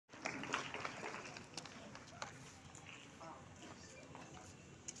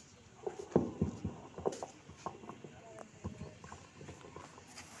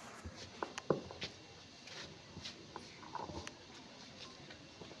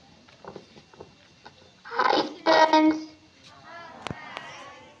children.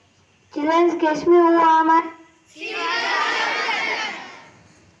 Children, guess me who am I?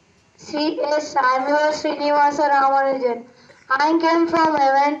 Yes, I am your Srinivasa Ramanujan. I came from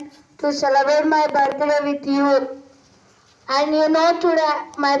heaven to celebrate my birthday with you. And you know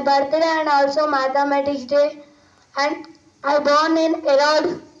today my birthday and also mathematics day. And I born in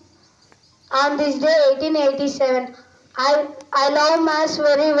Erode on this day 1887. I love maths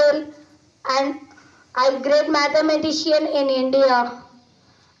very well and I'm great mathematician in India.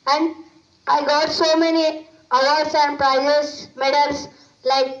 And I got so many awards and prizes, medals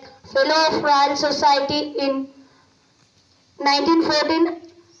like Fellow of Royal Society in 1914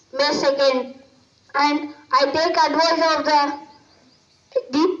 May 2nd. And I take advice of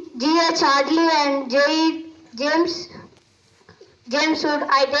the G.H. Hadley and J.E. James Wood.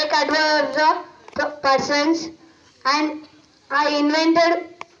 I take advice of the persons and I invented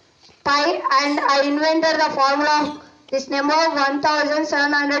pi and I invented the formula of this number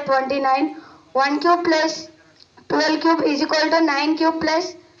 1729. 1 cube plus 12 cube is equal to 9 cube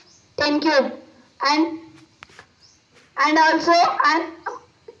plus 10 cube. And also,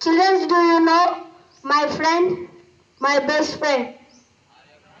 children, do you know my friend, my best friend?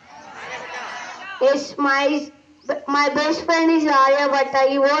 Yes, my best friend is Aryabhatta.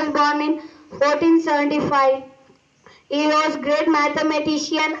 He was born in 1475. He was great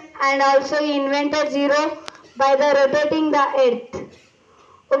mathematician and also he invented zero by the rotating the earth.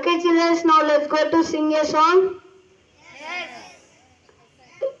 Okay, children, now let's go to sing a song. Yes.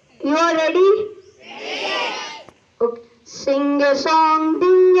 You are ready? Ready. Okay. Sing a song,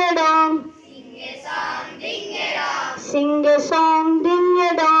 ding a dong. Sing a song, ding a dong. Sing a song, ding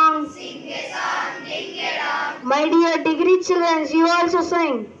a dong. Sing a song, ding a dong. My dear degree children, you also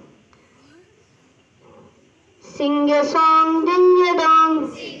sing. Sing a song, ding a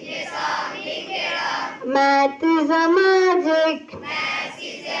dong. Sing a song, ding a dong. Math is a magic. Math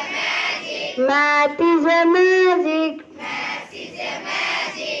is a magic. Math is a magic. Math is a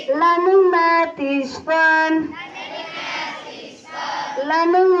magic. Learning math is fun. Learning math is fun.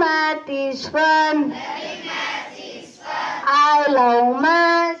 Learning math is fun. Learning math is fun. I love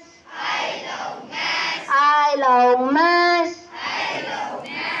math. I love math. I love math. I love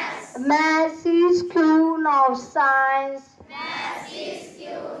math. Math is queen of science. Math is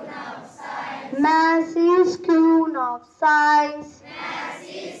queen of science. Math is queen of science. Math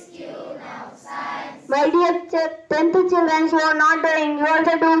is queen of science. My dear 10th children who are not doing, you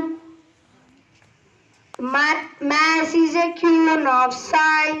also do. Math is a queen of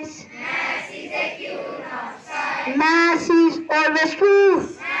science. Math is a queen of science. Math is always true.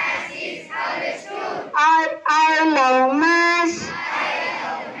 Math is always true. I love math.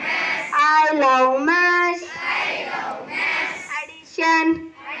 I love math. I love math.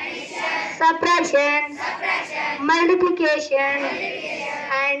 Addition, Addition, subtraction, subtraction, multiplication,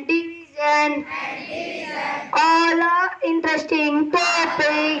 and division. All are interesting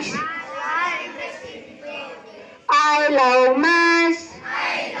topics. I love math.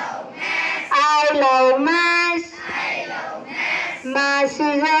 I love math. I love math. I love math. Math is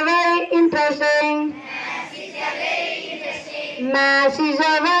a very interesting. Math is a very interesting. Math is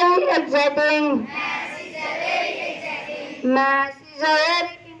a very exciting. Math is a very exciting. Math is a very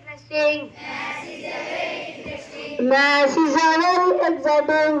interesting. Math is a very interesting. Math is a very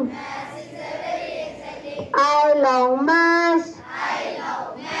exciting. Math is a very exciting. I love math. I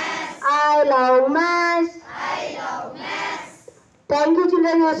love math. I love math. I love math. Thank you,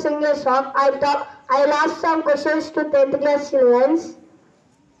 children. You sing a song. I asked some questions to 10th class children.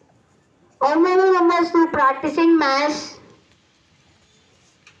 How many members do practicing math?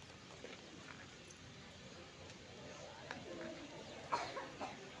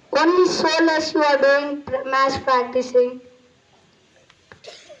 Only so less you are doing math practicing.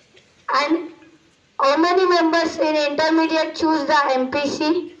 And how many members in intermediate choose the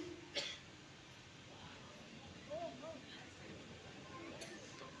MPC?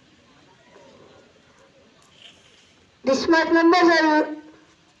 This much members are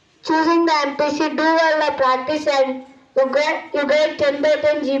choosing the MPC. Do well the practice and you get 10 by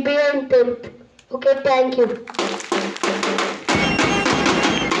 10 GPA in 10th. Okay, thank you.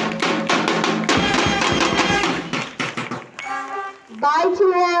 Bye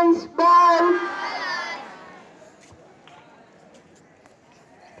children. Bye.